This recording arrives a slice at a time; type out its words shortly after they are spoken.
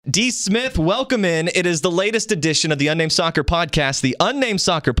D. Smith, welcome in. It is the latest edition of the Unnamed Soccer Podcast. The Unnamed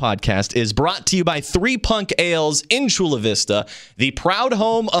Soccer Podcast is brought to you by Three Punk Ales in Chula Vista, the proud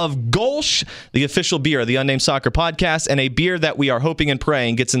home of Golsch, the official beer of the Unnamed Soccer Podcast, and a beer that we are hoping and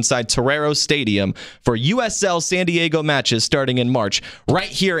praying gets inside Torero Stadium for USL San Diego matches starting in March, right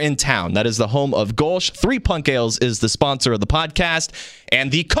here in town. That is the home of Golsch. Three Punk Ales is the sponsor of the podcast,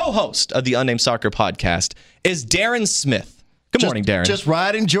 and the co-host of the Unnamed Soccer Podcast is Darren Smith. Good morning, Darren. Just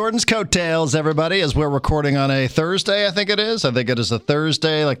riding Jordan's coattails, everybody, as we're recording on a Thursday, I think it is. I think it is a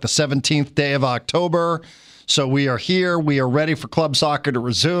Thursday, like the 17th day of October. So we are here. We are ready for club soccer to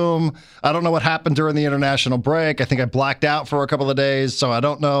resume. I don't know what happened during the international break. I think I blacked out for a couple of days, so I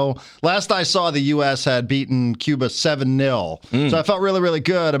don't know. Last I saw, the U.S. had beaten Cuba 7-0. So I felt really, really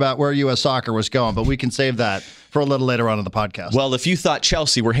good about where U.S. soccer was going, but we can save that for a little later on in the podcast. Well, if you thought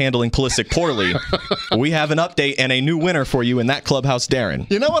Chelsea were handling Pulisic poorly, we have an update and a new winner for you in that clubhouse,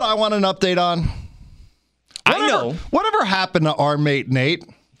 Darren. You know what I want an update on? I know. Whatever happened to our mate Nate?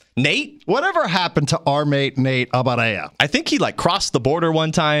 Nate? Whatever happened to our mate Nate Abarea? I think he crossed the border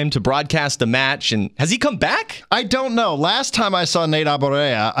one time to broadcast a match, and has he come back? I don't know. Last time I saw Nate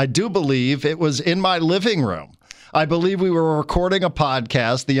Abarea, I do believe it was in my living room. I believe we were recording a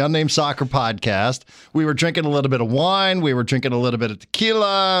podcast, the Unnamed Soccer Podcast. We were drinking a little bit of wine. We were drinking a little bit of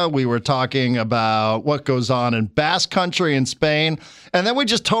tequila. We were talking about what goes on in Basque Country in Spain. And then we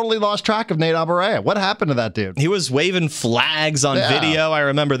just totally lost track of Nate Abarea. What happened to that dude? He was waving flags on video. I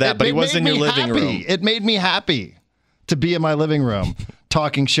remember that, but he was in your living room. It made me happy to be in my living room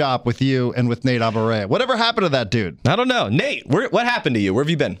talking shop with you and with Nate Abarea. Whatever happened to that dude? I don't know. Nate, what happened to you? Where have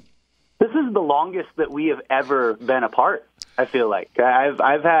you been? This is the longest that we have ever been apart, I feel like.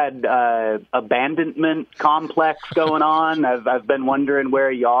 I've had abandonment complex going on. I've been wondering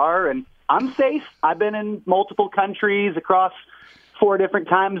where you are, and I'm safe. I've been in multiple countries across 4 different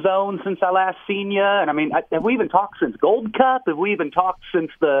time zones since I last seen you. And, I mean, have we even talked since Gold Cup? Have we even talked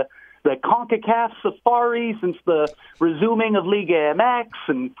since the CONCACAF Safari, since the resuming of Liga MX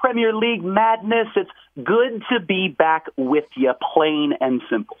and Premier League madness? It's good to be back with you, plain and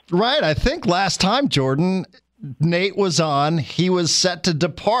simple. Right. I think last time, Jordan, Nate was on. He was set to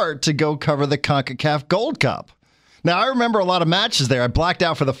depart to go cover the CONCACAF Gold Cup. Now, I remember a lot of matches there. I blacked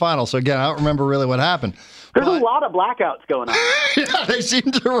out for the final, so again, I don't remember really what happened. There's a lot of blackouts going on. Yeah, they seem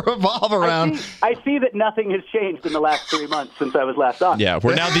to revolve around. I see that nothing has changed in the last 3 months since I was last on. Yeah,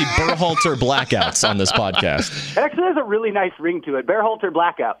 we're now the Berhalter blackouts on this podcast. It actually has a really nice ring to it. Berhalter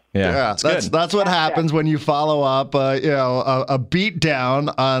blackout. Yeah, that's what happens when you follow up a beat down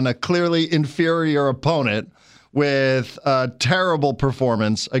on a clearly inferior opponent with a terrible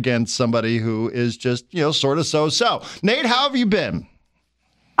performance against somebody who is just, sort of so-so. Nate, how have you been?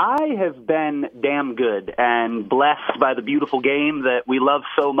 I have been damn good and blessed by the beautiful game that we love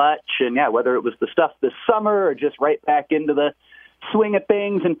so much. And, yeah, whether it was the stuff this summer or just right back into the swing of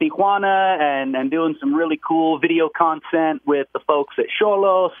things in Tijuana and doing some really cool video content with the folks at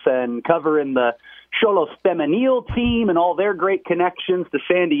Xolos and covering the Xolos Femenil team and all their great connections to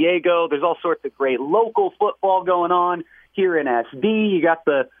San Diego. There's all sorts of great local football going on here in SD. You got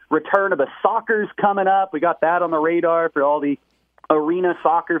the return of the Soccers coming up. We got that on the radar for all the arena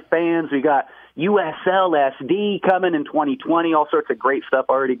soccer fans. We got USL SD coming in 2020. All sorts of great stuff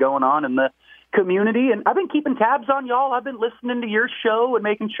already going on in the community. And I've been keeping tabs on y'all. I've been listening to your show and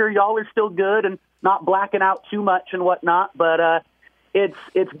making sure y'all are still good and not blacking out too much and whatnot. But it's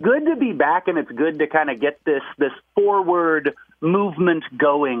good to be back, and it's good to kind of get this forward movement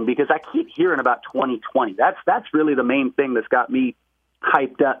going, because I keep hearing about 2020. That's really the main thing that's got me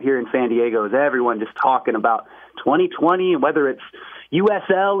hyped up here in San Diego, is everyone just talking about 2020 and whether it's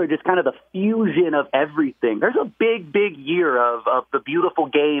USL or just kind of the fusion of everything. There's a big, big year of the beautiful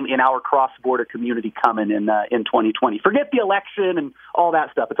game in our cross-border community coming in 2020. Forget the election and all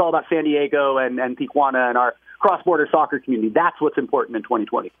that stuff. It's all about San Diego and Tijuana and our cross-border soccer community. That's what's important in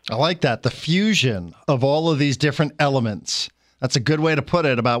 2020. I like that. The fusion of all of these different elements. That's a good way to put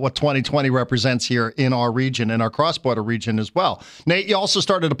it about what 2020 represents here in our region, in our cross-border region as well. Nate, you also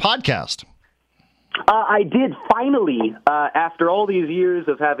started a podcast. I did finally, after all these years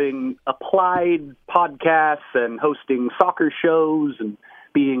of having applied podcasts and hosting soccer shows and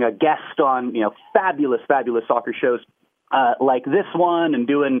being a guest on, fabulous, fabulous soccer shows like this one, and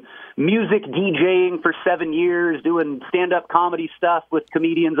doing music DJing for 7 years, doing stand-up comedy stuff with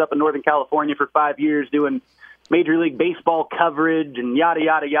comedians up in Northern California for 5 years, doing Major League Baseball coverage and yada,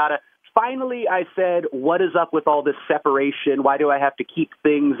 yada, yada. Finally, I said, what is up with all this separation? Why do I have to keep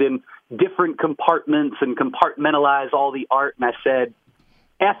things in different compartments and compartmentalize all the art? And I said,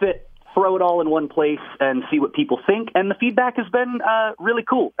 F it, throw it all in one place and see what people think. And the feedback has been really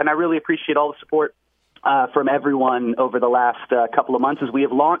cool, and I really appreciate all the support from everyone over the last couple of months as we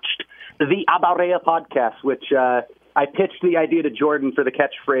have launched the Abarea podcast, which I pitched the idea to Jordan for the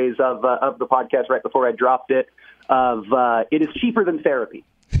catchphrase of the podcast right before I dropped it, of it is cheaper than therapy.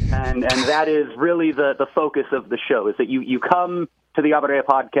 And that is really the focus of the show, is that you come to the Abarea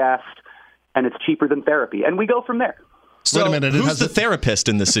podcast and it's cheaper than therapy. And we go from there. So wait a minute, who's the therapist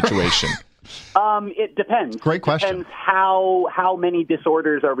in this situation? It depends. Great question. It depends how many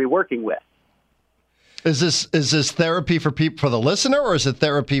disorders are we working with. Is this therapy for the listener, or is it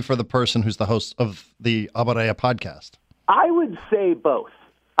therapy for the person who's the host of the Abarea podcast? I would say both.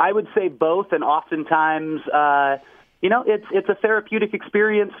 And oftentimes, it's a therapeutic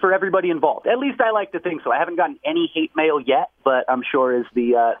experience for everybody involved. At least I like to think so. I haven't gotten any hate mail yet, but I'm sure as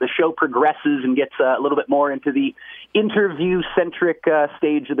the show progresses and gets a little bit more into the interview-centric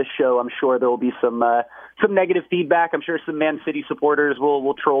stage of the show, I'm sure there will be some negative feedback. I'm sure some Man City supporters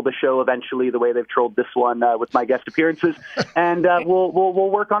will troll the show eventually, the way they've trolled this one with my guest appearances, and we'll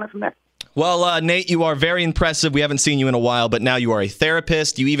work on it from there. Well, Nate, you are very impressive. We haven't seen you in a while, but now you are a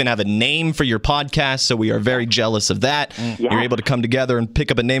therapist. You even have a name for your podcast, so we are very jealous of that. Yeah. You're able to come together and pick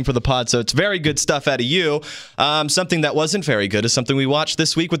up a name for the pod, so it's very good stuff out of you. Something that wasn't very good is something we watched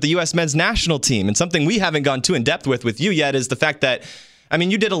this week with the U.S. men's national team, and something we haven't gone too in-depth with you yet is the fact that,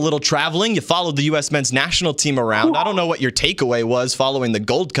 you did a little traveling. You followed the U.S. men's national team around. I don't know what your takeaway was following the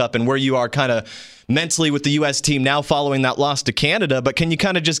Gold Cup and where you are kind of mentally with the U.S. team now following that loss to Canada, but can you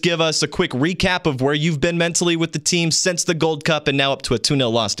kind of just give us a quick recap of where you've been mentally with the team since the Gold Cup and now up to a 2-0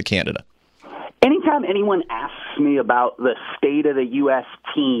 loss to Canada? Anytime anyone asks me about the state of the U.S.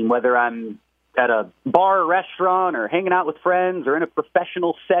 team, whether I'm at a bar or restaurant or hanging out with friends or in a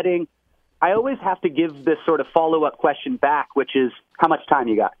professional setting, I always have to give this sort of follow-up question back, which is, how much time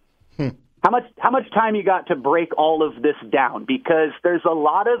you got? How much time you got to break all of this down? Because there's a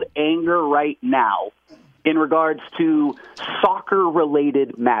lot of anger right now in regards to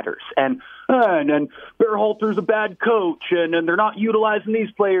soccer-related matters. And Berhalter's a bad coach, and they're not utilizing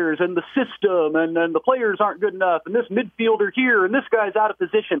these players, and the system, and the players aren't good enough, and this midfielder here, and this guy's out of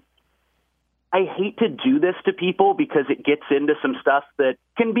position. I hate to do this to people because it gets into some stuff that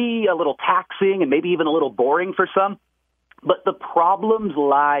can be a little taxing and maybe even a little boring for some. But the problems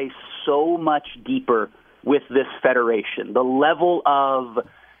lie so much deeper with this federation. The level of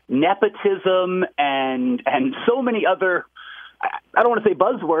nepotism and so many other, I don't want to say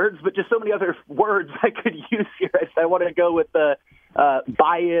buzzwords, but just so many other words I could use here. I want to go with the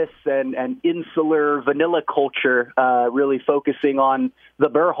bias and insular vanilla culture, really focusing on the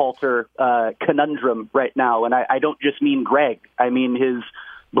Berhalter conundrum right now. And I don't just mean Greg. I mean his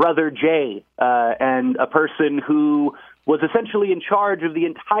brother Jay, and a person who was essentially in charge of the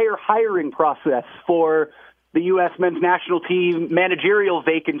entire hiring process for the U.S. men's national team managerial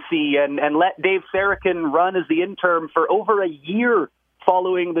vacancy and let Dave Sarachan run as the interim for over a year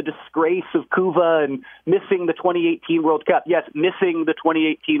following the disgrace of Cuba and missing the 2018 World Cup. Yes, missing the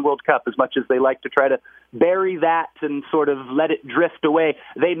 2018 World Cup, as much as they like to try to bury that and sort of let it drift away.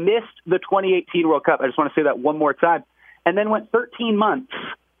 They missed the 2018 World Cup. I just want to say that one more time. And then went 13 months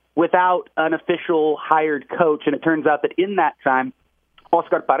without an official hired coach. And it turns out that in that time,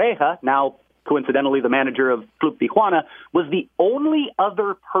 Oscar Pareja, now coincidentally the manager of Club Tijuana, was the only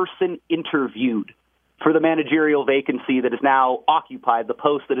other person interviewed for the managerial vacancy that is now occupied, the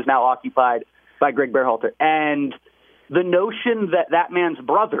post that is now occupied by Greg Berhalter. And the notion that that man's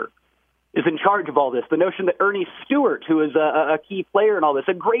brother is in charge of all this, the notion that Ernie Stewart, who is a key player in all this,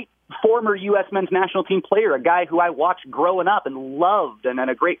 a great former U.S. men's national team player, a guy who I watched growing up and loved, and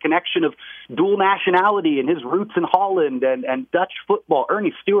a great connection of dual nationality and his roots in Holland and Dutch football.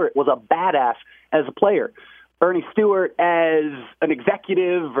 Ernie Stewart was a badass as a player. Ernie Stewart as an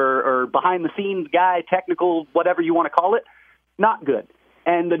executive or behind-the-scenes guy, technical, whatever you want to call it, not good.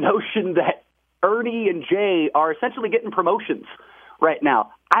 And the notion that Ernie and Jay are essentially getting promotions right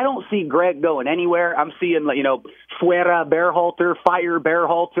now. I don't see Greg going anywhere. I'm seeing, fuera Berhalter, fire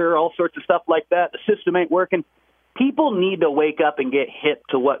Berhalter, all sorts of stuff like that. The system ain't working. People need to wake up and get hip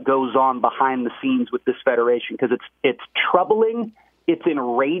to what goes on behind the scenes with this federation, because it's troubling, it's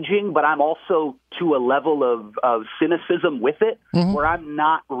enraging, but I'm also to a level of cynicism with it, where I'm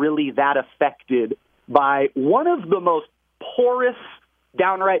not really that affected by one of the most porous,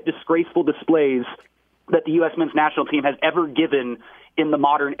 downright disgraceful displays that the U.S. men's national team has ever given in the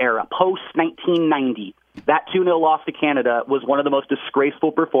modern era. Post-1990, that 2-0 loss to Canada was one of the most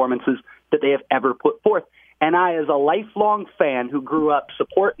disgraceful performances that they have ever put forth. And I, as a lifelong fan who grew up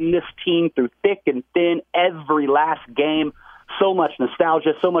supporting this team through thick and thin, every last game, so much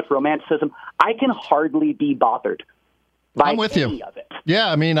nostalgia, so much romanticism. I can hardly be bothered by I'm with any you. of it.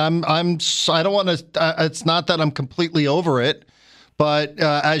 Yeah, I mean, I don't want to. It's not that I'm completely over it, but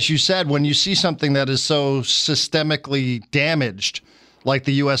as you said, when you see something that is so systemically damaged, like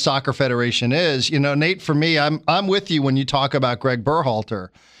the U.S. Soccer Federation is, Nate, for me, I'm with you when you talk about Greg Berhalter.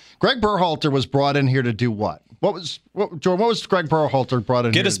 Greg Berhalter was brought in here to do what? Jordan, what was Greg Berhalter brought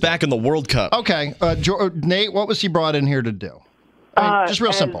in here to do? Get us back in the World Cup. Okay. Nate, what was he brought in here to do? Just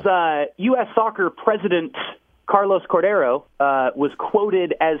real simple. U.S. Soccer President Carlos Cordero was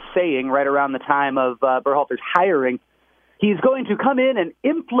quoted as saying right around the time of Berhalter's hiring, he's going to come in and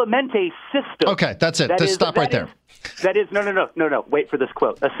implement a system. Okay, that's it. Stop right there. That is, no. Wait for this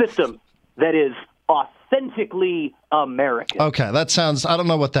quote. A system that is authentically American. Okay, that sounds, I don't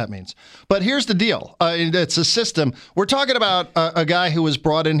know what that means. But here's the deal. It's a system. We're talking about a guy who was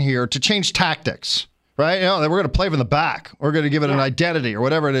brought in here to change tactics, right? We're going to play from the back. We're going to give it an identity or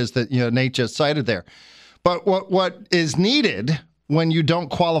whatever it is that Nate just cited there. But what is needed when you don't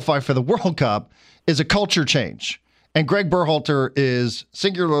qualify for the World Cup is a culture change. And Greg Berhalter is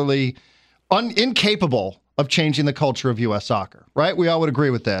singularly incapable of changing the culture of U.S. soccer, right? We all would agree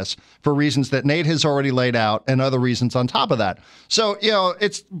with this for reasons that Nate has already laid out and other reasons on top of that. So,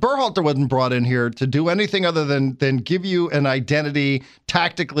 it's Berhalter wasn't brought in here to do anything other than give you an identity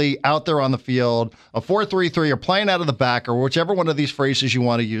tactically out there on the field, a 4-3-3 or playing out of the back or whichever one of these phrases you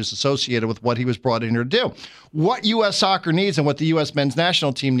want to use associated with what he was brought in here to do. What U.S. soccer needs and what the U.S. men's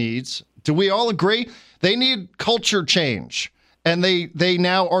national team needs, do we all agree? They need culture change. And they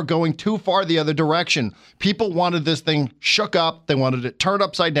now are going too far the other direction. People wanted this thing shook up. They wanted it turned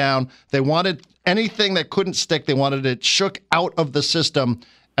upside down. They wanted anything that couldn't stick. They wanted it shook out of the system.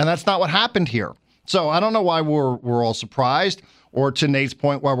 And that's not what happened here. So I don't know why we're all surprised, or to Nate's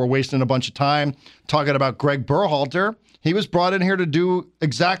point, why we're wasting a bunch of time talking about Greg Berhalter. He was brought in here to do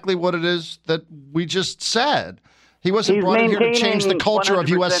exactly what it is that we just said. He wasn't brought in here to change the culture of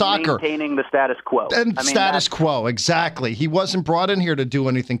U.S. soccer. Maintaining the status quo. Status quo, exactly. He wasn't brought in here to do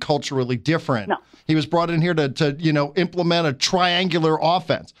anything culturally different. No. He was brought in here to implement a triangular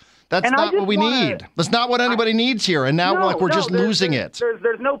offense. That's not what we need. That's not what anybody needs here. And now we're just losing it.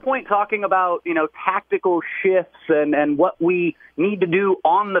 There's no point talking about tactical shifts and what we need to do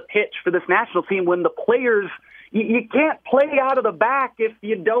on the pitch for this national team when the players. You can't play out of the back if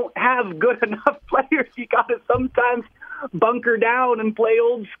you don't have good enough players. You got to sometimes bunker down and play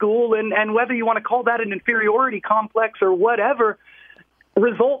old school. And whether you want to call that an inferiority complex or whatever,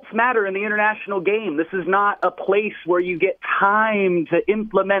 results matter in the international game. This is not a place where you get time to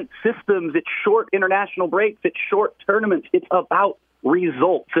implement systems. It's short international breaks. It's short tournaments. It's about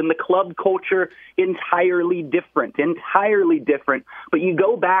results. And the club culture, entirely different. But you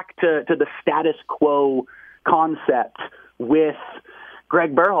go back to the status quo concept with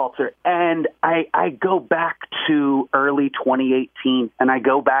Greg Berhalter, and I go back to early 2018, and I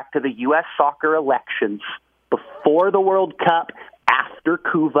go back to the U.S. soccer elections before the World Cup, after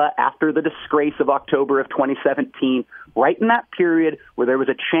Cuba, after the disgrace of October of 2017, right in that period where there was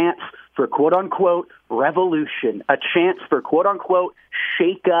a chance for quote-unquote revolution, a chance for quote-unquote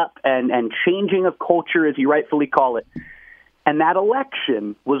shake-up and changing of culture, as you rightfully call it. And that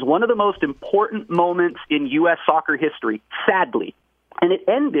election was one of the most important moments in U.S. soccer history, sadly. And it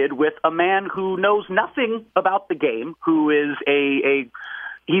ended with a man who knows nothing about the game, who is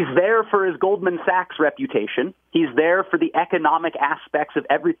he's there for his Goldman Sachs reputation. He's there for the economic aspects of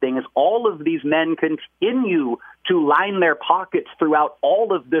everything, as all of these men continue to line their pockets throughout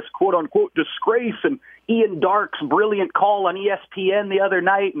all of this quote-unquote disgrace, and Ian Darke's brilliant call on ESPN the other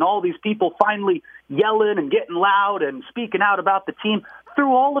night, and all these people finally yelling and getting loud and speaking out about the team.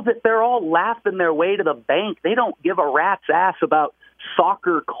 Through all of it, they're all laughing their way to the bank. They don't give a rat's ass about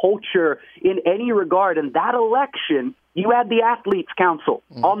soccer culture in any regard. And that election, you had the Athletes Council.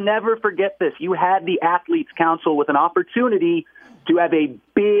 I'll never forget this. You had the Athletes Council with an opportunity to have a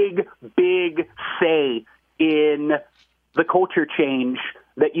big, big say in the culture change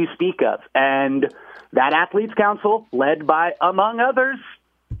that you speak of. And that Athletes Council, led by, among others,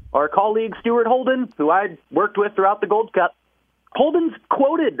 our colleague Stuart Holden, who I worked with throughout the Gold Cup. Holden's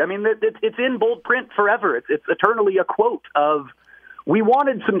quoted. I mean, it's in bold print forever. It's eternally a quote of, we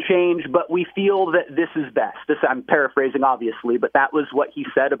wanted some change, but we feel that this is best. I'm paraphrasing, obviously, but that was what he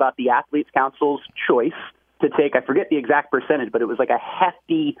said about the Athletes Council's choice to take, I forget the exact percentage, but it was like a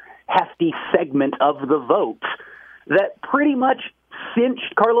hefty segment of the vote that pretty much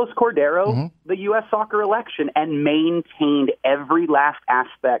cinched Carlos Cordero the U.S. soccer election and maintained every last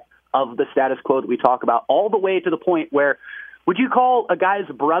aspect of the status quo that we talk about, all the way to the point where, would you call a guy's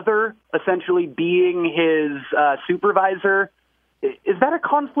brother essentially being his supervisor Is that a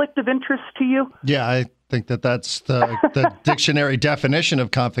conflict of interest to you? Yeah, I think that's the dictionary definition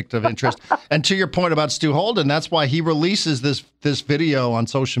of conflict of interest. And to your point about Stu Holden, that's why he releases this video on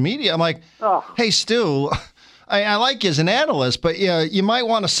social media. I'm like, Hey, Stu, I like you as an analyst, but you might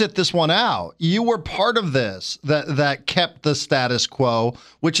want to sit this one out. You were part of this that kept the status quo,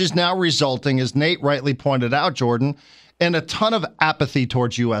 which is now resulting, as Nate rightly pointed out, Jordan, in a ton of apathy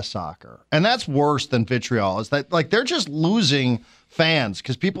towards U.S. soccer. And that's worse than vitriol, is that like they're just losing fans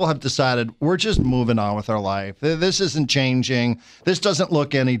because people have decided we're just moving on with our life. This isn't changing. This doesn't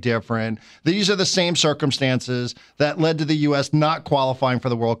look any different. These are the same circumstances that led to the U.S. not qualifying for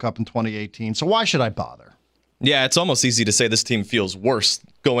the World Cup in 2018. So why should I bother? Yeah, it's almost easy to say this team feels worse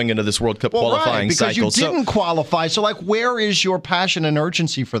going into this World Cup qualifying because cycle. You didn't qualify. So, like, where is your passion and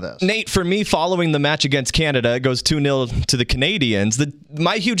urgency for this? Nate, for me, following the match against Canada, it goes 2-0 to the Canadians.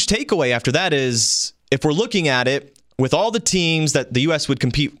 My huge takeaway after that is, if we're looking at it, with all the teams that the U.S. would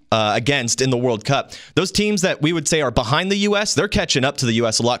compete against in the World Cup, those teams that we would say are behind the U.S., they're catching up to the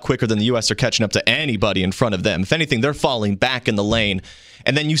U.S. a lot quicker than the U.S. are catching up to anybody in front of them. If anything, they're falling back in the lane.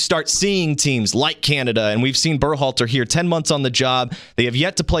 And then you start seeing teams like Canada, and we've seen Berhalter here 10 months on the job. They have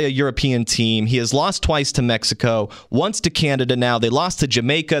yet to play a European team. He has lost twice to Mexico, once to Canada now. They lost to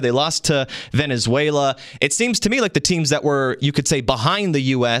Jamaica. They lost to Venezuela. It seems to me like the teams that were, you could say, behind the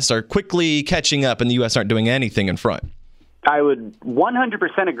U.S. are quickly catching up, and the U.S. aren't doing anything in front. I would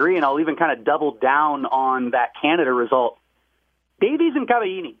 100% agree, and I'll even kind of double down on that Canada result. Davies and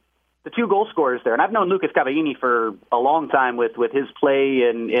Cavallini, the two goal scorers there. And I've known Lucas Cavallini for a long time with his play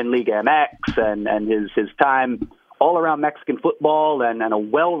in Liga MX and his time all around Mexican football and a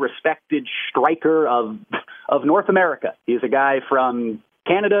well-respected striker of North America. He's a guy from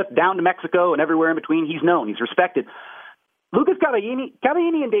Canada down to Mexico and everywhere in between. He's known. He's respected. Lucas Cavallini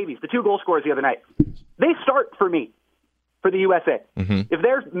and Davies, the two goal scorers the other night, they start for me for the USA. Mm-hmm. If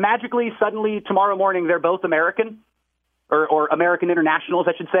they're magically, suddenly, tomorrow morning, they're both American, or American internationals,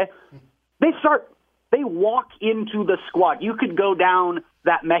 I should say, they start. They walk into the squad. You could go down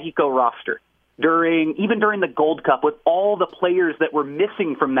that Mexico roster even during the Gold Cup with all the players that were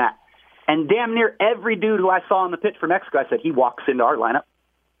missing from that. And damn near every dude who I saw on the pitch for Mexico, I said, he walks into our lineup.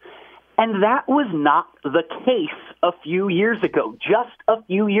 And that was not the case a few years ago. Just a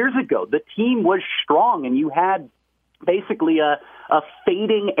few years ago, the team was strong, and you had basically a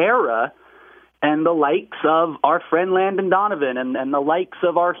fading era, and the likes of our friend Landon Donovan and the likes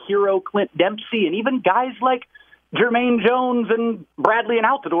of our hero Clint Dempsey, and even guys like Jermaine Jones and Bradley and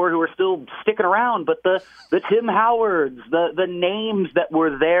Altidore, who are still sticking around, but the Tim Howards, the names that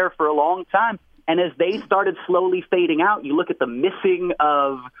were there for a long time. And as they started slowly fading out, you look at the missing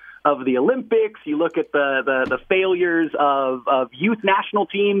of the Olympics, you look at the failures of youth national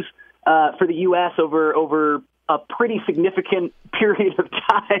teams for the U.S. over a pretty significant period of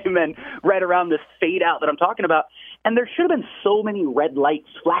time and right around this fade out that I'm talking about. And there should have been so many red lights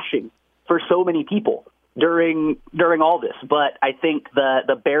flashing for so many people during all this. But I think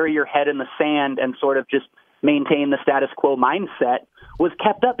the bury your head in the sand and sort of just maintain the status quo mindset was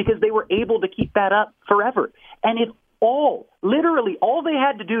kept up because they were able to keep that up forever. And if literally all they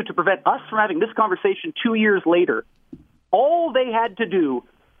had to do to prevent us from having this conversation 2 years later, all they had to do,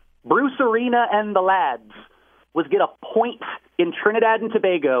 Bruce Arena and the lads, was get a point in Trinidad and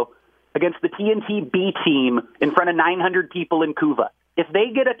Tobago against the TNT B team in front of 900 people in Cuba. If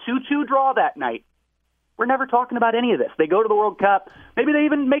they get a 2-2 draw that night, we're never talking about any of this. They go to the World Cup. Maybe they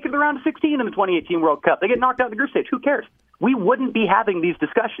even make it to the round of 16 in the 2018 World Cup. They get knocked out in the group stage. Who cares? We wouldn't be having these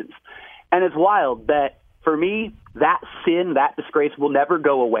discussions. And it's wild that, for me, that sin, that disgrace will never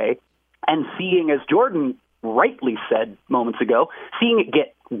go away. And seeing, as Jordan rightly said moments ago, seeing it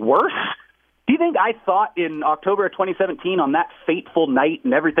get worse. Do you think I thought in October of 2017 on that fateful night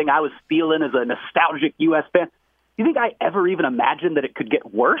and everything I was feeling as a nostalgic U.S. fan, do you think I ever even imagined that it could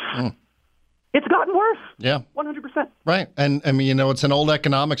get worse? It's gotten worse. Yeah. 100%. Right. And I mean, it's an old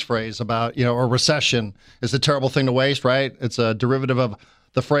economics phrase about, a recession is a terrible thing to waste, right? It's a derivative of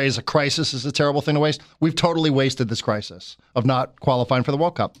the phrase a crisis is a terrible thing to waste. We've totally wasted this crisis of not qualifying for the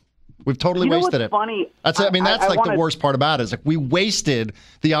World Cup. We've totally wasted it. Funny? That's the worst part about it. Is like we wasted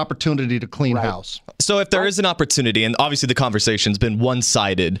the opportunity to clean house. So if there is an opportunity, and obviously the conversation's been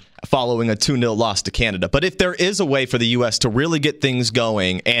one-sided following a 2-0 loss to Canada, but if there is a way for the U.S. to really get things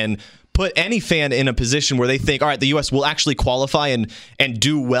going and put any fan in a position where they think, all right, the U.S. will actually qualify and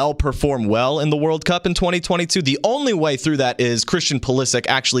do well, perform well in the World Cup in 2022, the only way through that is Christian Pulisic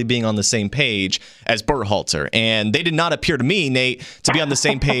actually being on the same page as Berhalter. And they did not appear to me, Nate, to be on the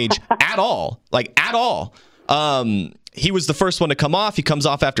same page at all. Like, at all. he was the first one to come off. He comes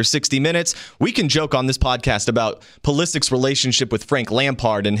off after 60 minutes. We can joke on this podcast about Pulisic's relationship with Frank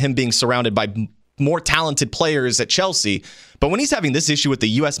Lampard and him being surrounded by more talented players at Chelsea. But when he's having this issue with the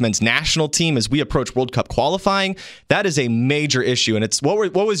U.S. men's national team as we approach World Cup qualifying, that is a major issue. And it's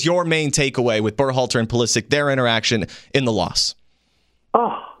what was your main takeaway with Berhalter and Pulisic, their interaction in the loss?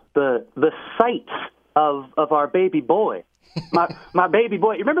 Oh, the sight of our baby boy. My baby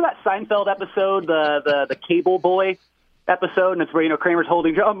boy. You remember that Seinfeld episode, the cable boy episode? And it's where, Kramer's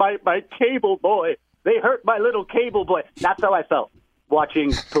holding, my cable boy. They hurt my little cable boy. That's how I felt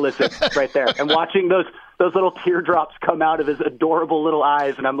watching Pulisic right there and watching those little teardrops come out of his adorable little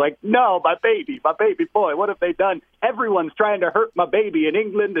eyes. And I'm like, no, my baby boy, what have they done? Everyone's trying to hurt my baby in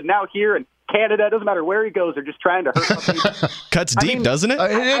England and now here in Canada. It doesn't matter where he goes. They're just trying to hurt my baby. Cuts deep, doesn't it?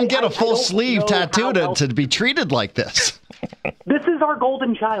 He didn't get a full sleeve tattoo to be treated like this. This is our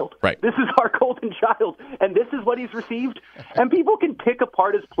golden child. Right. This is our golden child. And this is what he's received. And people can pick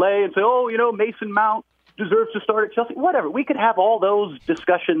apart his play and say, Mason Mount deserves to start at Chelsea. Whatever. We could have all those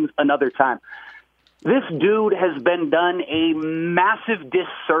discussions another time. This dude has been done a massive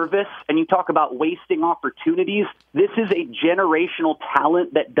disservice, and you talk about wasting opportunities. This is a generational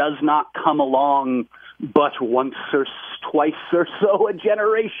talent that does not come along but once or twice or so a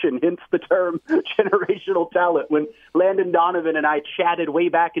generation, hence the term generational talent. When Landon Donovan and I chatted way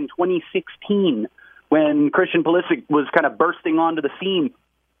back in 2016 when Christian Pulisic was kind of bursting onto the scene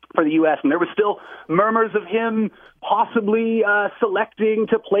for the U.S., and there were still murmurs of him possibly selecting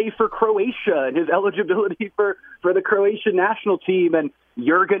to play for Croatia and his eligibility for the Croatian national team, and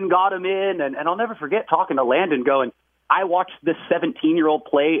Jurgen got him in, and I'll never forget talking to Landon going, I watched this 17-year-old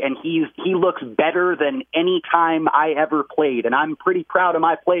play, and he looks better than any time I ever played, and I'm pretty proud of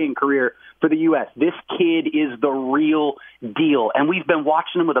my playing career for the U.S. This kid is the real deal, and we've been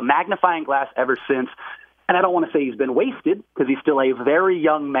watching him with a magnifying glass ever since. And I don't want to say he's been wasted because he's still a very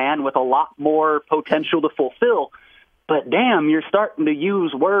young man with a lot more potential to fulfill. But damn, you're starting to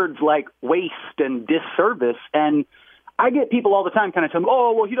use words like waste and disservice. And I get people all the time kind of telling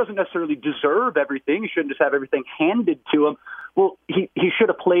me, he doesn't necessarily deserve everything. He shouldn't just have everything handed to him. Well, he should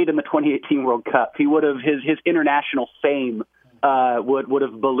have played in the 2018 World Cup. He would have, his international fame would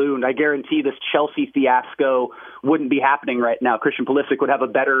have ballooned. I guarantee this Chelsea fiasco wouldn't be happening right now. Christian Pulisic would have a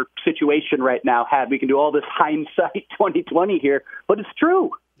better situation right now had we can do all this hindsight 2020 here, but it's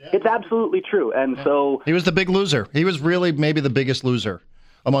true. Yeah. It's absolutely true. And so he was the big loser. He was really maybe the biggest loser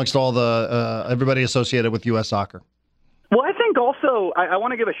amongst all the everybody associated with U.S. soccer. Well, I think also I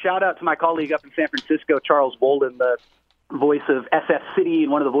want to give a shout out to my colleague up in San Francisco, Charles Bolden, the voice of SF City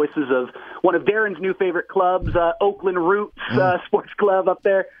and one of the voices of one of Darren's new favorite clubs, Oakland Roots Sports Club up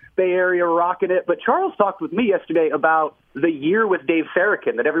there, Bay Area, rocking it. But Charles talked with me yesterday about the year with Dave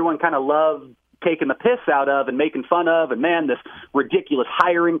Sarachan that everyone kind of loved taking the piss out of and making fun of, and man, this ridiculous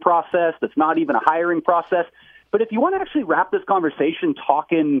hiring process that's not even a hiring process. But if you want to actually wrap this conversation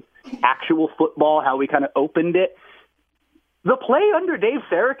talking actual football, how we kind of opened it, the play under Dave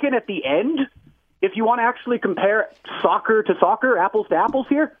Sarachan at the end, if you want to actually compare soccer to soccer, apples to apples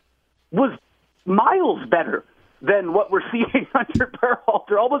here, was miles better than what we're seeing under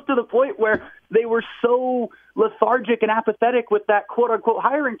Berhalter, almost to the point where they were so lethargic and apathetic with that quote-unquote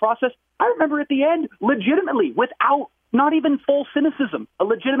hiring process. I remember at the end, legitimately, without not even full cynicism, a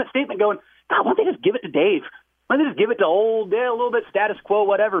legitimate statement going, God, why don't they just give it to Dave? Why don't they just give it to a little bit status quo,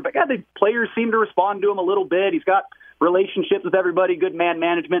 whatever. But, the players seem to respond to him a little bit. He's got relationships with everybody, good man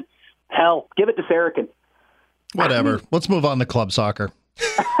management. Hell, give it to Sarachan. Whatever. Let's move on to club soccer.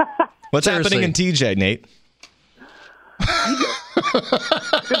 What's happening in TJ, Nate?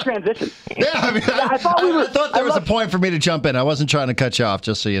 Good transition. Yeah, I thought there was a point for me to jump in. I wasn't trying to cut you off,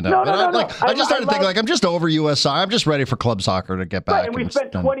 just so you know. I just started thinking, I'm just over USI. I'm just ready for club soccer to get back. Right, and we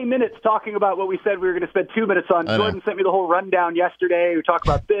spent 20 minutes talking about what we said we were going to spend 2 minutes on. Jordan sent me the whole rundown yesterday. We talked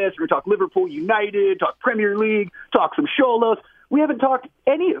about this. We talked Liverpool United, talked Premier League, talked some Cholos. We haven't talked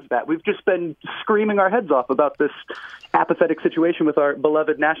any of that. We've just been screaming our heads off about this apathetic situation with our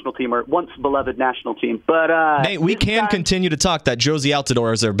beloved national team, or once beloved national team. But Nate, we can continue to talk that Josie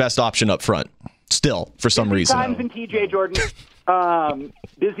Altidore is their best option up front. Still, for some reason. Times in TJ, Jordan.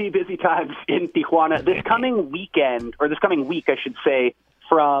 Busy times in Tijuana. This coming weekend, or this coming week, I should say,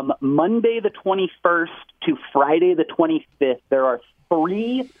 from Monday the 21st to Friday the 25th, there are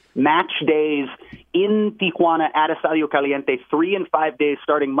 3 match days in Tijuana at Estadio Caliente, 3 and 5 days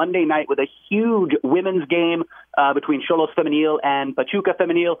starting Monday night with a huge women's game between Xolos Femenil and Pachuca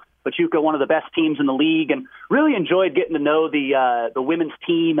Femenil. Pachuca, one of the best teams in the league, and really enjoyed getting to know the women's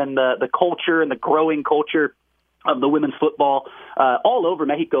team and the culture and the growing culture of the women's football all over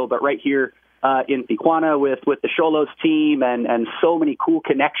Mexico, but right here in Tijuana with the Xolos team and so many cool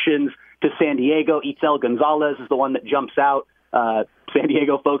connections to San Diego. Itzel Gonzalez is the one that jumps out. San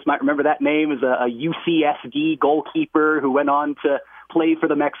Diego folks might remember that name as a UCSD goalkeeper who went on to play for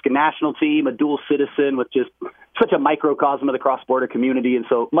the Mexican national team, a dual citizen with just such a microcosm of the cross-border community. And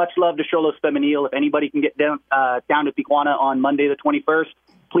so much love to Xolos Femenil. If anybody can get down to Tijuana on Monday the 21st,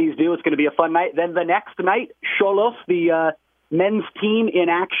 please do. It's going to be a fun night. Then the next night, Xolos, the men's team in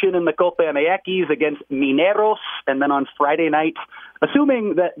action in the Copa MX against Mineros. And then on Friday night,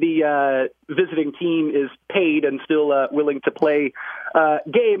 assuming that the visiting team is paid and still willing to play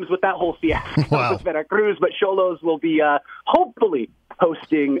games with that whole fiasco with Veracruz, but Xolos will be hopefully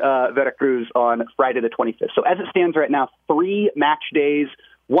hosting Veracruz on Friday the 25th. So as it stands right now, 3 match days,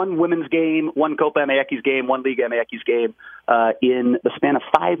 1 women's game, 1 Copa MX game, 1 Liga MX game in the span of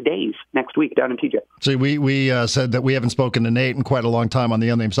 5 days next week down in TJ. See, we said that we haven't spoken to Nate in quite a long time on the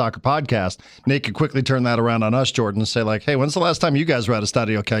Unnamed Soccer podcast. Nate could quickly turn that around on us, Jordan, and say, like, hey, when's the last time you guys were at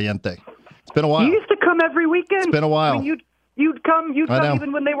Estadio Caliente? It's been a while. You used to come every weekend. It's been a while. I mean, You'd come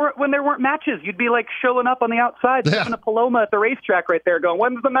even when there weren't matches. You'd be like showing up on the outside, having a Paloma at the racetrack right there going,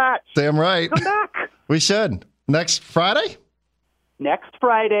 when's the match? Damn right. Come back. We should. Next Friday? Next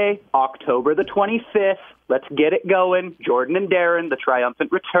Friday, October the 25th. Let's get it going. Jordan and Darren, the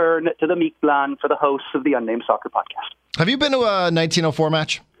triumphant return to the Mictlan for the hosts of the Unnamed Soccer Podcast. Have you been to a 1904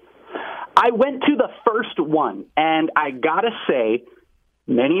 match? I went to the first one, and I gotta say,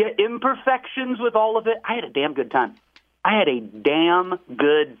 many imperfections with all of it. I had a damn good time.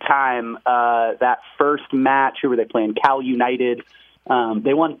 That first match. Who were they playing? Cal United.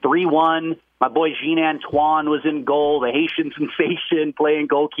 They won 3-1. My boy Jean-Antoine was in goal, the Haitian sensation, playing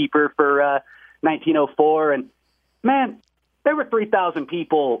goalkeeper for 1904. And, man, there were 3,000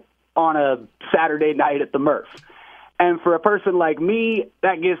 people on a Saturday night at the Murph. And for a person like me,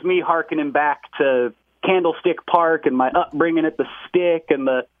 that gives me hearkening back to Candlestick Park and my upbringing at the Stick and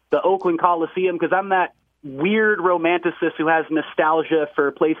the Oakland Coliseum, because I'm that weird romanticist who has nostalgia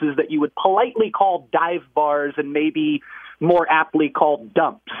for places that you would politely call dive bars and maybe more aptly called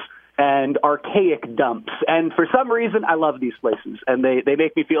dumps and archaic dumps. And for some reason, I love these places, and they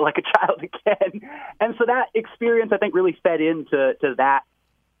make me feel like a child again. And so that experience, I think, really fed into that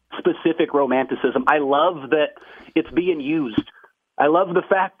specific romanticism. I love that it's being used. I love the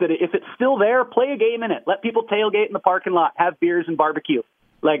fact that if it's still there, play a game in it. Let people tailgate in the parking lot, have beers and barbecue.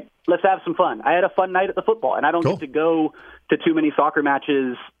 Like, let's have some fun. I had a fun night at the football, and I don't get to go to too many soccer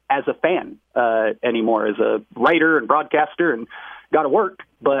matches as a fan anymore, as a writer and broadcaster, and got to work,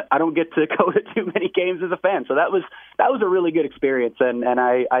 but I don't get to go to too many games as a fan. So that was a really good experience, and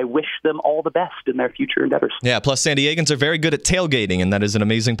I wish them all the best in their future endeavors. Yeah, plus San Diegans are very good at tailgating, and that is an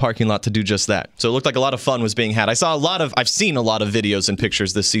amazing parking lot to do just that. So it looked like a lot of fun was being had. I've seen a lot of videos and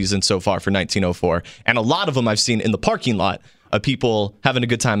pictures this season so far for 1904, and a lot of them I've seen in the parking lot of people having a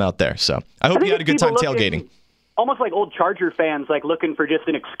good time out there. So I hope you had a good time tailgating. Almost like old Charger fans, like looking for just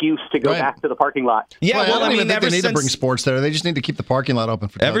an excuse to go back to the parking lot. Yeah, I don't even think they need to bring sports there. They just need to keep the parking lot open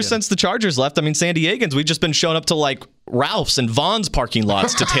for tailgating. Ever since the Chargers left, I mean, San Diegans, we've just been showing up to like Ralph's and Vaughn's parking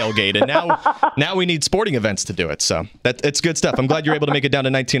lots to tailgate, and now we need sporting events to do it. So it's good stuff. I'm glad you're able to make it down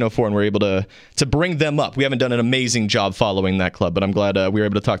to 1904, and we're able to bring them up. We haven't done an amazing job following that club, but I'm glad we were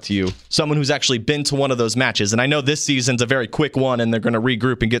able to talk to you, someone who's actually been to one of those matches. And I know this season's a very quick one, and they're going to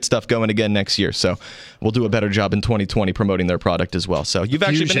regroup and get stuff going again next year. So we'll do a better job in 2020 promoting their product as well. So you've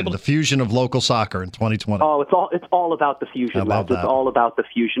actually been able to... The fusion of local soccer in 2020. Oh, it's all about the fusion. It's all about the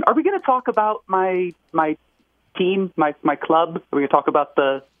fusion. Are we going to talk about my team, my club? Are we going to talk about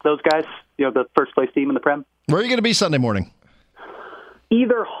those guys, the first place team in the Prem? Where are you going to be Sunday morning?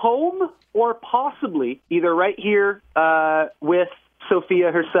 Either home or possibly either right here with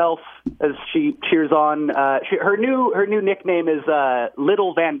Sophia herself as she cheers on. Her new nickname is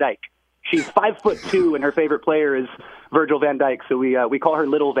Little Van Dyke. She's 5'2", and her favorite player is Virgil van Dijk. So we call her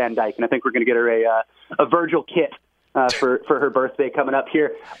Little Van Dyke, and I think we're going to get her a Virgil kit for her birthday coming up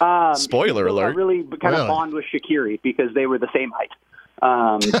here. Spoiler alert! I really kind of bond with Shaqiri because they were the same height.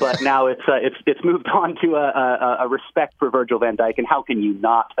 But now it's moved on to a respect for Virgil van Dijk, and how can you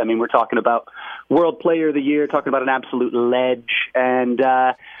not? I mean, we're talking about World Player of the Year, talking about an absolute ledge, and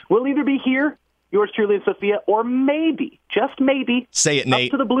we'll either be here, yours truly and Sophia, or maybe, just maybe, say it,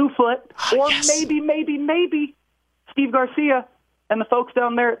 Nate, up to the Bluefoot, or yes. maybe Steve Garcia and the folks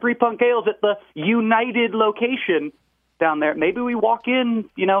down there at Three Punk Ales at the United location down there. Maybe we walk in,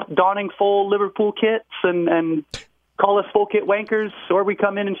 donning full Liverpool kits and call us full kit wankers, or we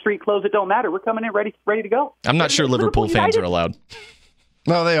come in street clothes. It don't matter. We're coming in ready to go. I'm not sure Liverpool fans are allowed.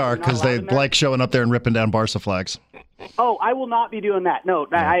 No, they are, because they like showing up there and ripping down Barca flags. Oh, I will not be doing that. No,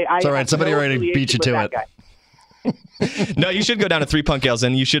 I It's all right. Somebody already beat you to it. No, you should go down to Three Punk Ales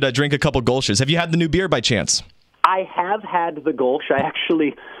and you should drink a couple Gulches. Have you had the new beer by chance? I have had the Gulch. I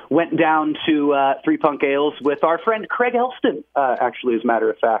actually went down to Three Punk Ales with our friend Craig Elston, actually, as a matter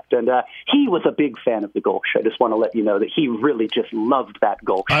of fact. And he was a big fan of the Gulch. I just want to let you know that he really just loved that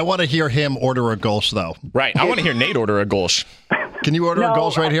Gulch. I want to hear him order a Gulch, though. Right. I want to hear Nate order a Gulch. Can you order a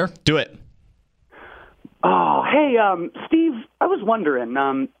Gulch right here? Do it. Oh, hey, Steve, I was wondering,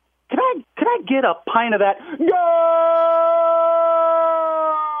 can I get a pint of that?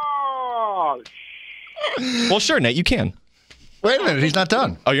 Well, sure, Nate, you can. Wait a minute. He's not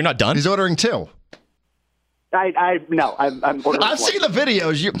done. Oh, you're not done? He's ordering 2. No, I'm ordering I've one. seen the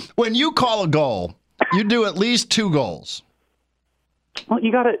videos. When you call a goal, you do at least 2 goals. Well,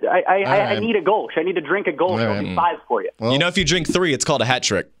 you gotta. I right. need a Gulch. I need to drink a Gulch. All I'll right. do 5 for you. You know, if you drink 3, it's called a hat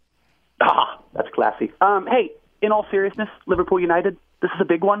trick. Ah, that's classy. Hey, in all seriousness, Liverpool United, this is a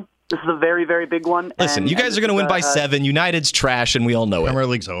big one. This is a very, very big one. Listen, you guys are going to win by 7. United's trash, and we all know it. Premier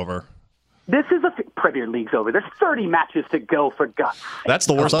League's over. This is Premier League's over. There's 30 matches to go, for God's sake. That's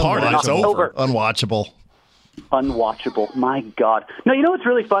the worst part. It's over. Unwatchable. Unwatchable. My God. No, you know what's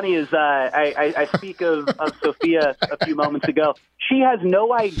really funny is I speak of Sophia a few moments ago. She has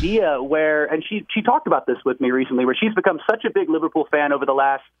no idea where, and she talked about this with me recently, where she's become such a big Liverpool fan over the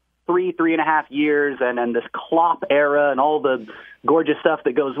last 3.5 years, and this Klopp era and all the gorgeous stuff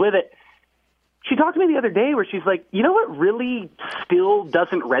that goes with it. She talked to me the other day where she's like, you know what really still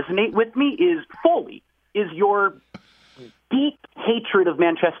doesn't resonate with me is Foley, is your deep hatred of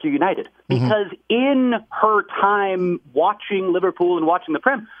Manchester United. Because in her time watching Liverpool and watching the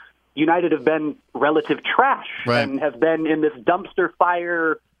Prem, United have been relative trash and have been in this dumpster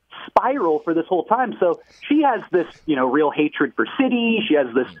fire spiral for this whole time. So she has this, real hatred for City. She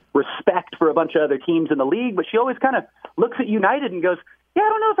has this respect for a bunch of other teams in the league, but she always kind of looks at United and goes, yeah, I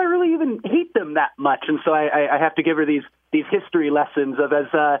don't know if I really even hate them that much. And so I have to give her these history lessons of, as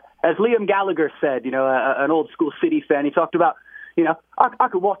Liam Gallagher said, an old school City fan. He talked about, I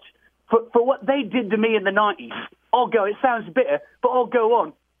could watch for what they did to me in the 90s. I'll go. It sounds bitter, but I'll go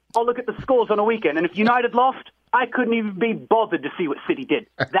on. I'll look at the scores on a weekend, and if United lost, I couldn't even be bothered to see what City did.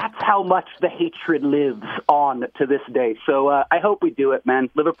 That's how much the hatred lives on to this day. So I hope we do it, man.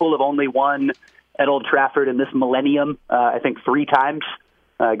 Liverpool have only won at Old Trafford in this millennium, I think 3 times.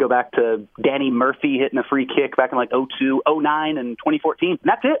 Go back to Danny Murphy hitting a free kick back in like 02, 09, and 2014. And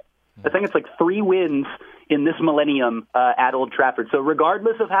that's it. I think it's like 3 wins in this millennium at Old Trafford. So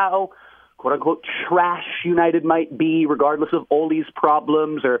regardless of how, quote-unquote, trash United might be, regardless of Ole's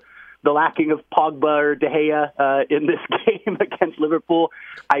problems or the lacking of Pogba or De Gea in this game against Liverpool,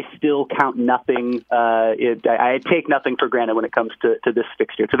 I still count nothing. I take nothing for granted when it comes to this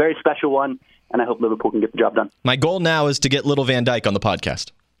fixture. It's a very special one, and I hope Liverpool can get the job done. My goal now is to get Little Van Dyke on the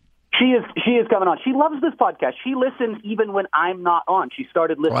podcast. She is coming on. She loves this podcast. She listens even when I'm not on. She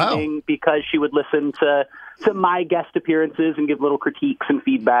started listening because she would listen to my guest appearances and give little critiques and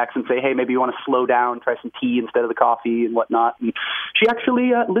feedbacks and say, hey, maybe you want to slow down, try some tea instead of the coffee and whatnot. And she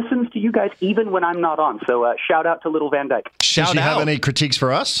actually listens to you guys even when I'm not on. So shout out to Little Van Dyke. Does she have any critiques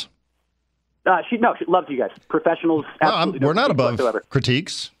for us? She loves you guys. Professionals. No, we're not above whatsoever.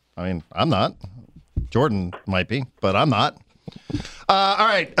 critiques. I mean, I'm not. Jordan might be, but I'm not. All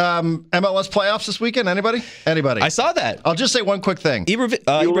right. MLS playoffs this weekend. Anybody? I saw that. I'll just say one quick thing.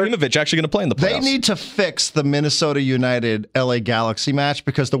 Ibrahimovic actually going to play in the playoffs. They need to fix the Minnesota United LA Galaxy match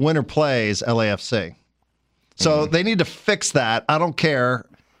because the winner plays LAFC. So they need to fix that. I don't care.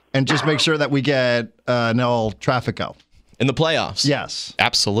 And just make sure that we get no Trafico. In the playoffs. Yes.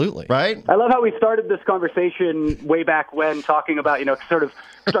 Absolutely. Right? I love how we started this conversation way back when talking about, sort of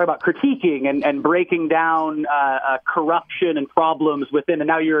talking about critiquing and breaking down corruption and problems within, and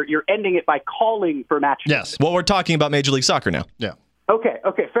now you're ending it by calling for matches. Yes. Well, we're talking about Major League Soccer now. Yeah.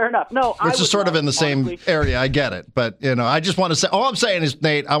 Okay, fair enough. No, Which is sort of in the same area. I get it. But, I just want to say, all I'm saying is,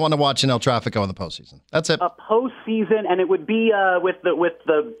 Nate, I want to watch an El Trafico in the postseason. That's it. A postseason, and it would be with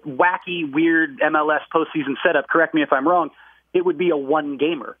the wacky, weird MLS postseason setup, correct me if I'm wrong, it would be a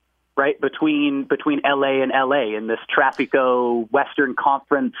one-gamer, right, between LA and LA in this Trafico Western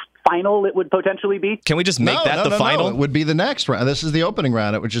Conference final it would potentially be. Can we just make that the final? No. It would be the next round. This is the opening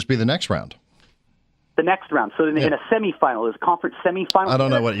round. It would just be the next round. The next round. So in a semifinal, is conference semifinal. I don't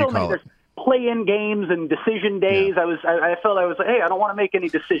know what you call it. play-in games and decision days. Yeah. I felt I was like, hey, I don't want to make any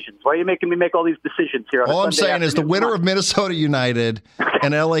decisions. Why are you making me make all these decisions here? All I'm saying is the winner of Minnesota United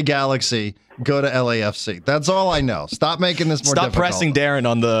and LA Galaxy go to LAFC. That's all I know. Stop making this more difficult. Stop pressing Darren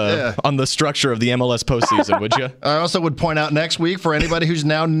on the structure of the MLS postseason, would you? I also would point out next week for anybody who's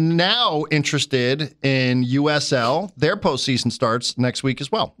now interested in USL, their postseason starts next week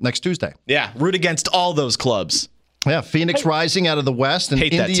as well, next Tuesday. Yeah, root against all those clubs. Yeah, Phoenix Rising out of the West and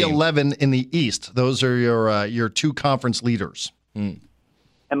Hate that Indy team. 11 in the East. Those are your two conference leaders. And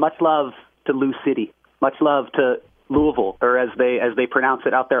much love to Lou City. Much love to Louisville, or as they pronounce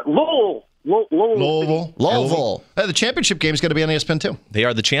it out there, Louisville. Louisville. Hey, the championship game is going to be on ESPN 2. They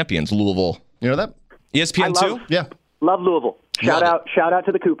are the champions, Louisville. You know that? ESPN I love- 2? Yeah. Love Louisville. Shout out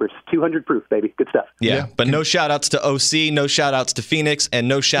to the Coopers. 200 proof, baby. Good stuff. Yeah, but no shout-outs to OC, no shout-outs to Phoenix, and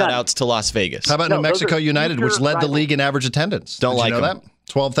no shout-outs to Las Vegas. How about No, New those Mexico are United, which future led the rivals. league in average attendance? Don't Did like you know 'em. that?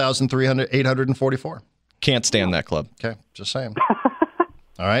 12,844. Can't stand that club. Okay, just saying.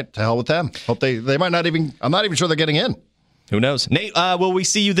 All right, to hell with them. Hope they might not even. I'm not even sure they're getting in. Who knows? Nate, will we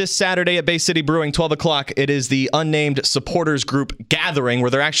see you this Saturday at Bay City Brewing, 12 o'clock? It is the unnamed supporters group gathering where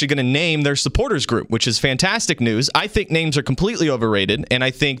they're actually going to name their supporters group, which is fantastic news. I think names are completely overrated, and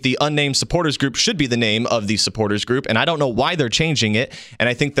I think the unnamed supporters group should be the name of the supporters group, and I don't know why they're changing it, and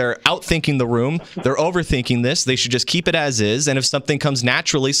I think they're outthinking the room. They're overthinking this. They should just keep it as is, and if something comes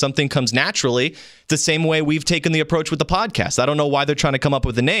naturally, something comes naturally. The same way we've taken the approach with the podcast. I don't know why they're trying to come up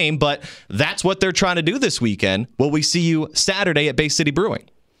with a name, but that's what they're trying to do this weekend. Will we see you Saturday at Bay City Brewing?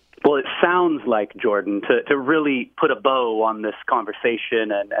 Well, it sounds like, Jordan, to really put a bow on this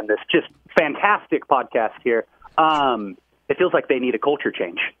conversation and this just fantastic podcast here, it feels like they need a culture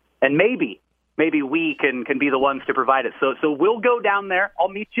change. And maybe we can be the ones to provide it. So we'll go down there. I'll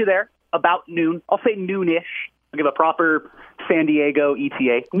meet you there about noon. I'll say noonish. I'll give a proper San Diego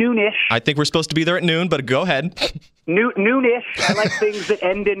ETA. Noonish. I think we're supposed to be there at noon, but go ahead. Noonish. I like things that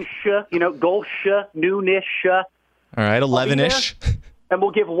end in sh, goal sh, noonish. All right, 11-ish. And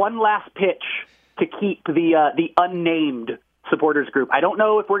we'll give one last pitch to keep the unnamed supporters group. I don't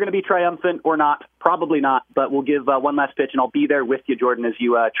know if we're going to be triumphant or not. Probably not, but we'll give one last pitch, and I'll be there with you, Jordan, as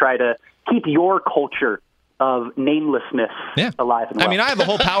you try to keep your culture of namelessness alive and well. I mean, I have a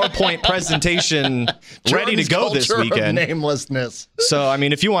whole PowerPoint presentation ready to go this Culture of weekend. namelessness. So, I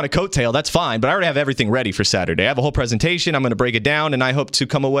mean, if you want a coattail, that's fine, but I already have everything ready for Saturday. I have a whole presentation. I'm going to break it down, and I hope to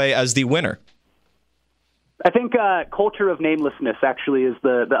come away as the winner. I think Culture of Namelessness actually is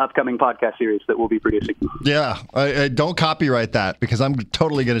the upcoming podcast series that we'll be producing. Yeah, I don't copyright that because I'm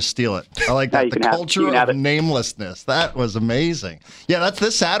totally going to steal it. I like that. you The can have it. culture You can have of it. namelessness. That was amazing. Yeah, that's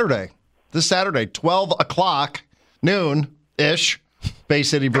this Saturday. 12 o'clock, noon-ish, Bay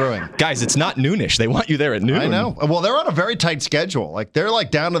City Brewing. Guys, it's not noonish. They want you there at noon. I know. Well, they're on a very tight schedule. Like they're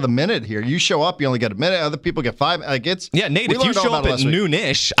like down to the minute here. You show up, you only get a minute. Other people get 5. Like it's Yeah, Nate, we if you learned all show about up it at last week.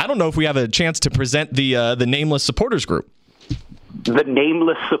 noonish, I don't know if we have a chance to present the nameless supporters group. The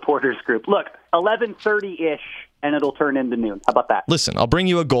Nameless Supporters Group. Look, 11:30-ish, and it'll turn into noon. How about that? Listen, I'll bring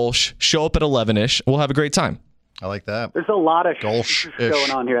you a Golsh. Show up at 11-ish. We'll have a great time. I like that. There's a lot of Golsh-ish. going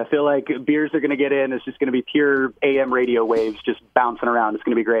on here. I feel like beers are going to get in. It's just going to be pure AM radio waves just bouncing around. It's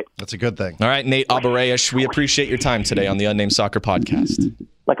going to be great. That's a good thing. All right, Nate Albareyesh, we appreciate your time today on the Unnamed Soccer Podcast.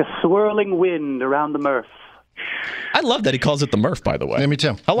 Like a swirling wind around the Murph. I love that he calls it the Murph, by the way. Yeah, me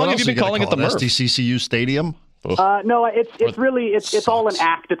too. How long What have else you are been gonna calling it the call Murph? SDCCU Stadium? No, it's really it's all an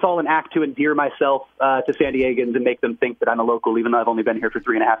act. It's all an act to endear myself to San Diegans and make them think that I'm a local, even though I've only been here for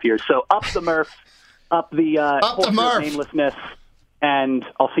 3.5 years. So up the Murph, up the culture of Murph. namelessness, and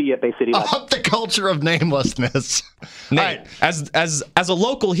I'll see you at Bay City. Live. Up the culture of namelessness. Nate, All right. as a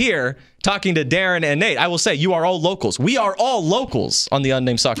local here, talking to Darren and Nate, I will say you are all locals. We are all locals on the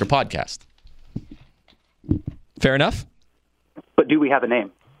Unnamed Soccer Podcast. Fair enough? But do we have a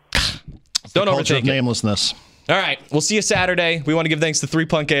name? Don't Culture of overthink it. namelessness. All right, we'll see you Saturday. We want to give thanks to 3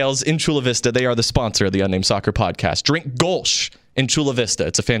 Punk Ales in Chula Vista. They are the sponsor of the Unnamed Soccer Podcast. Drink Golsh in Chula Vista.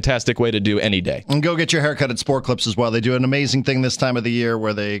 It's a fantastic way to do any day. And go get your haircut at Sport Clips as well. They do an amazing thing this time of the year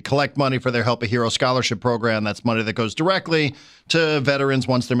where they collect money for their Help a Hero scholarship program. That's money that goes directly to veterans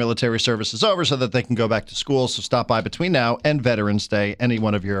once their military service is over so that they can go back to school. So stop by between now and Veterans Day, any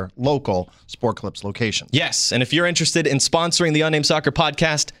one of your local Sport Clips locations. Yes, and if you're interested in sponsoring the Unnamed Soccer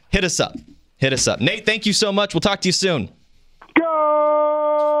Podcast, hit us up. Hit us up. Nate, thank you so much. We'll talk to you soon. Go!